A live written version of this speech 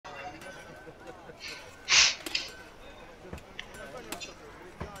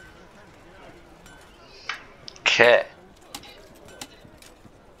Okay.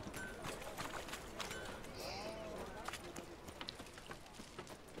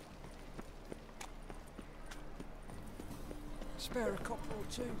 Spare a copper or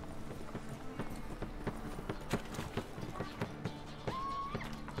two.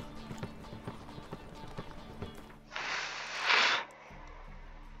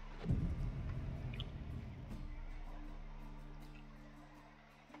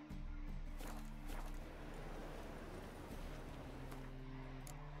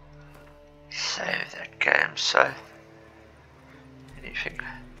 Save that game, so anything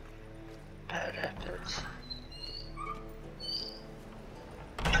bad happens.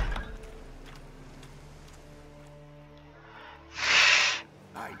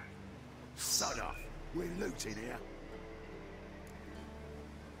 Hey, sod off. We're looting here.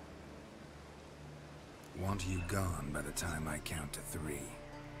 Want you gone by the time I count to 3.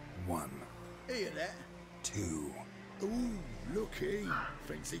 1, Hear that? 2, Ooh, look he.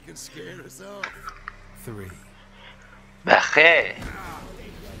 Thinks he can scare us off. 3. Okay.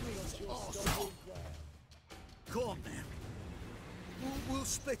 Come on, man. We'll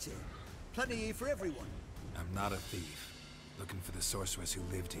split it. Plenty here for everyone. I'm not a thief. Looking for the sorceress who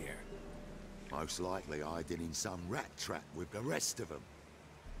lived here. Most likely hiding in some rat trap with the rest of them.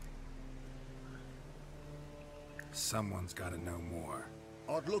 Someone's gotta know more.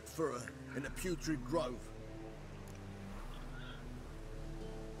 I'd look for her in the Putrid Grove.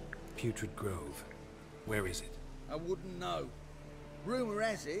 Putrid Grove. Where is it? I wouldn't know. Rumour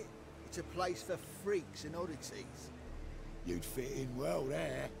has it, it's a place for freaks and oddities. You'd fit in well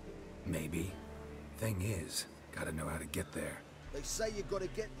there. Maybe. Thing is, gotta know how to get there. They say you've got to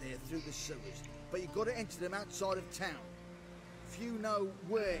get there through the sewers, but you've got to enter them outside of town. Few know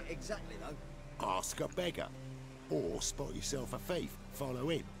where exactly, though. Ask a beggar. Or spot yourself a thief, follow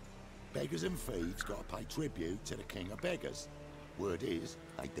him. Beggars and thieves got to pay tribute to the king of beggars. Word is,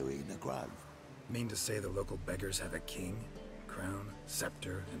 they do it in the grove. Mean to say the local beggars have a king, crown,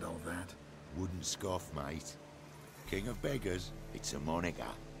 scepter, and all that? Wouldn't scoff, mate. King of beggars, it's a moniker.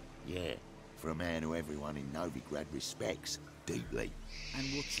 Yeah, for a man who everyone in Novigrad respects deeply. And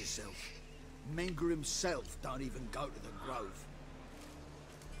watch yourself. Menger himself don't even go to the grove.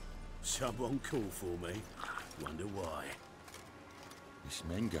 Someone call for me. Wonder why. It's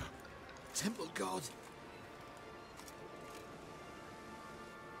Menger. Temple God.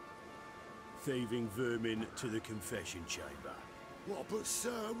 Thieving vermin to the confession chamber. What, but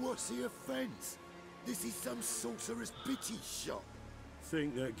sir, what's the offence? This is some sorcerer's bitchy shop.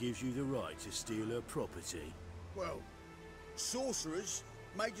 Think that gives you the right to steal her property? Well, sorcerers,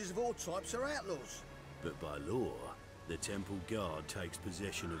 mages of all types are outlaws. But by law, the temple guard takes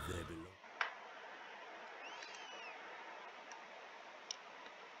possession of their belongings.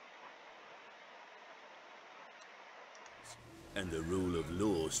 And the rule of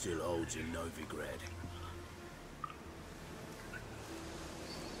law still holds in Novigrad.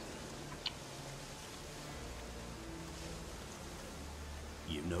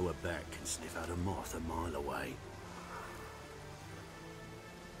 You know a bat can sniff out a moth a mile away.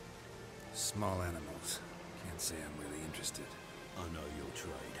 Small animals. Can't say I'm really interested. I know your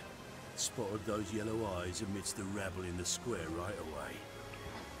trade. Spotted those yellow eyes amidst the rabble in the square right away.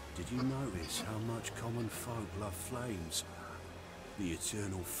 Did you notice how much common folk love flames? The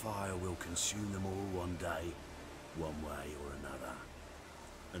eternal fire will consume them all one day, one way or another.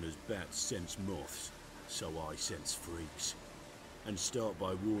 And as bats sense moths, so I sense freaks. And start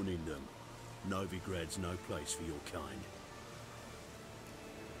by warning them, Novigrad's no place for your kind.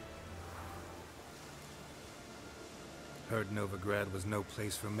 Heard Novigrad was no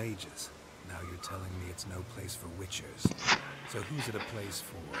place for mages. Now you're telling me it's no place for witchers. So who's it a place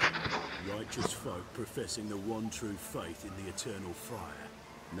for? Righteous folk professing the one true faith in the eternal fire.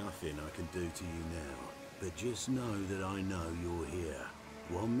 Nothing I can do to you now, but just know that I know you're here.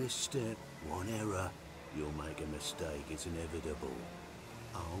 One misstep, one error, you'll make a mistake, it's inevitable.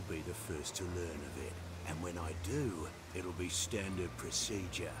 I'll be the first to learn of it, and when I do, it'll be standard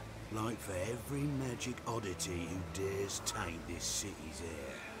procedure, like for every magic oddity who dares taint this city's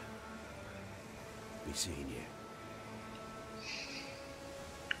air. Be seeing you.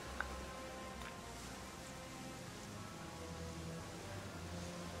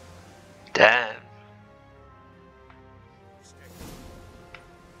 Damn.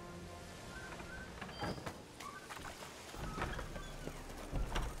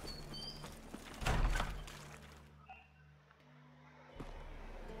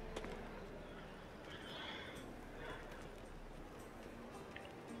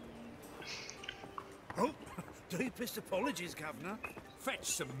 Oh, deepest apologies, Governor. Fetch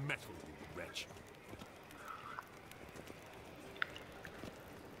some metal, you wretch.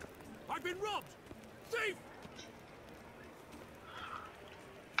 been robbed! Thief!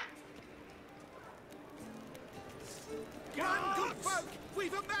 Come, good folk!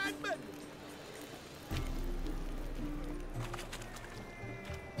 We've a madman!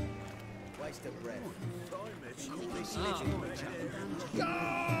 Waste of breath. All this living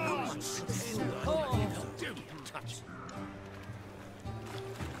guards! Don't touch me.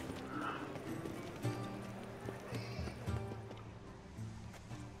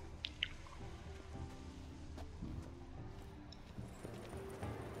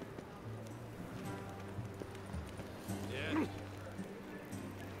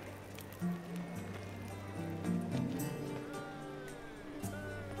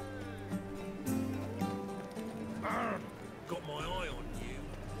 Got my eye on you.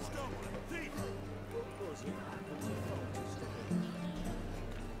 Stop! Thief! What was it?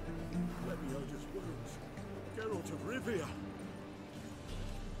 Let me out his words. Geralt of Rivia.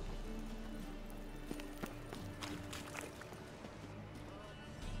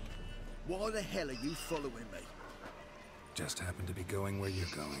 Why the hell are you following me? Just happen to be going where you're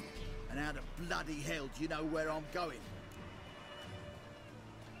going. And how the bloody hell do you know where I'm going?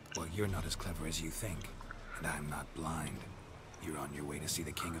 Well, you're not as clever as you think, and I'm not blind. You're on your way to see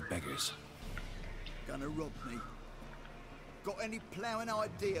the King of Beggars. Gonna rob me? Got any ploughing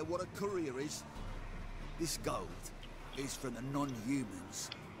idea what a courier is? This gold is from the non-humans.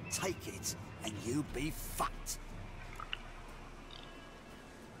 Take it, and you be fucked.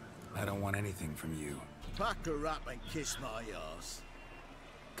 I don't want anything from you. Pack her up and kiss my arse.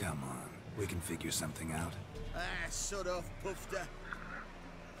 Come on, we can figure something out. Ah, sod off, Pufter.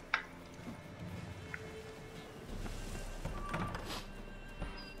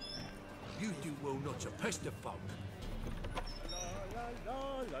 You do well not to pester folk.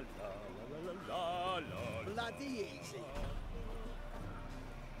 Bloody easy.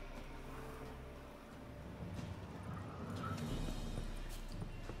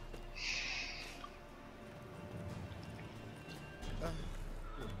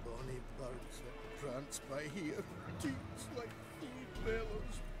 The bonny birds that prance by here, teats like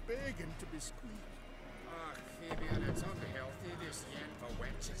females begging to be squeezed. Ah, Fabian, it's unhealthy this yen for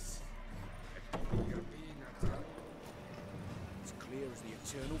wenches. It don't be your being a girl. It's clear as the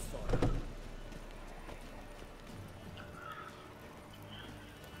eternal fire.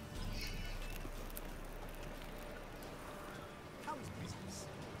 How is business?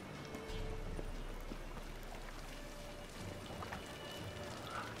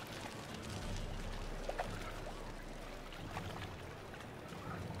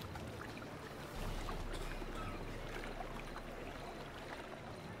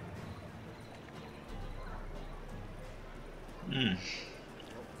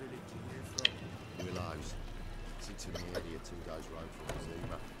 What village are you from? Willows. Sits in the area 2 days' road from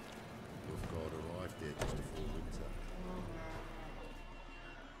Zima. Wolfguard arrived there just before winter.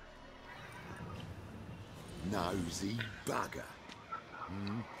 Nosy bugger.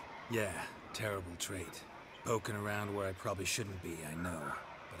 Yeah, terrible trait. Poking around where I probably shouldn't be, I know.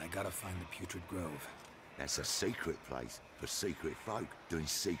 But I gotta find the Putrid Grove. That's a secret place for secret folk doing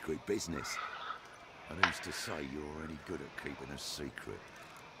secret business. And who's to say you're any good at keeping a secret?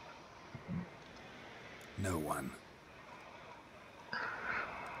 No one.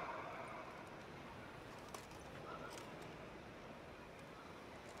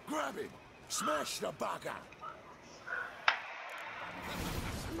 Grab him! Smash the bugger!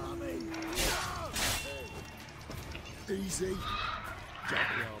 Easy.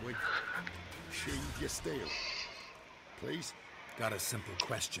 Jumpy, are we? Sheathe your steel. Please? Got a simple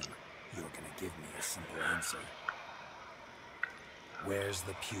question. You're gonna give me a simple answer. Where's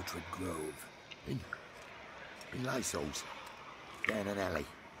the Putrid Grove? In Lysol's. Down an alley.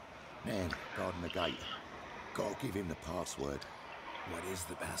 Man, guarding the gate. Gotta give him the password. What is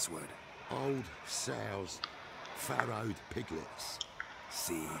the password? Old sows. Farrowed piglets.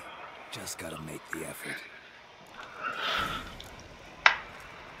 See? Just gotta make the effort.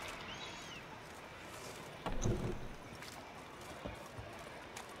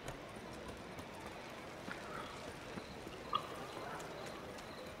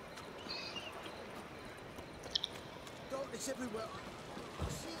 Darkness everywhere. I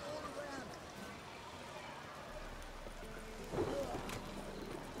see it all around.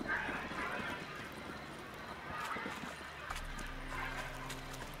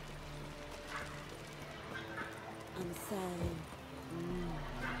 I'm sad.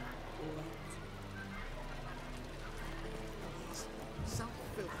 Some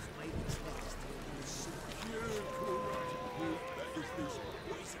filth made its nest in the sea.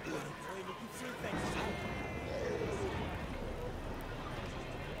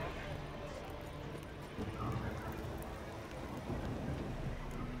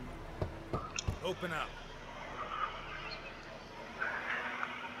 Open up.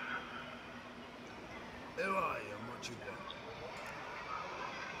 Who are you and what you want?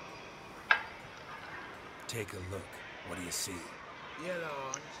 Take a look. What do you see? Yellow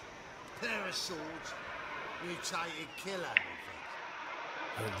eyes, pair of swords, mutated kill animal.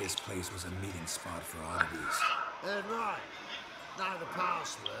 Heard this place was a meeting spot for oddities. Heard right. Now the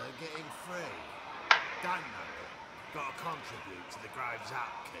password getting free. Don't know it. Got to contribute to the Grove's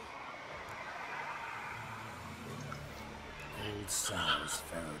upkeep. Old sows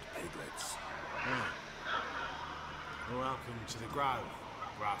farrowed piglets. Welcome to the Grove,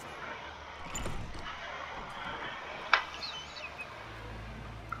 brother.